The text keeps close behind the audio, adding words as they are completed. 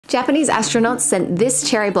Japanese astronauts sent this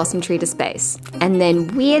cherry blossom tree to space, and then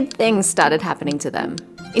weird things started happening to them.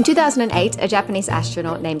 In 2008, a Japanese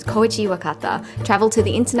astronaut named Koichi Wakata traveled to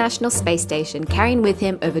the International Space Station carrying with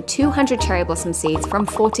him over 200 cherry blossom seeds from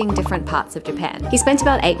 14 different parts of Japan. He spent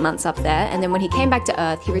about 8 months up there, and then when he came back to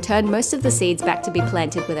Earth, he returned most of the seeds back to be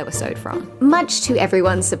planted where they were sowed from. Much to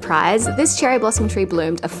everyone's surprise, this cherry blossom tree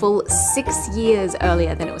bloomed a full 6 years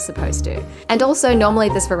earlier than it was supposed to. And also, normally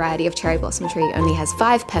this variety of cherry blossom tree only has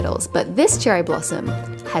 5 petals, but this cherry blossom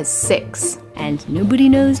has 6. And nobody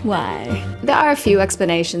knows why. There are a few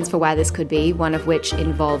explanations for why this could be, one of which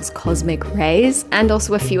involves cosmic rays, and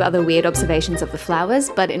also a few other weird observations of the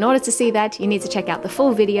flowers, but in order to see that, you need to check out the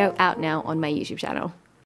full video out now on my YouTube channel.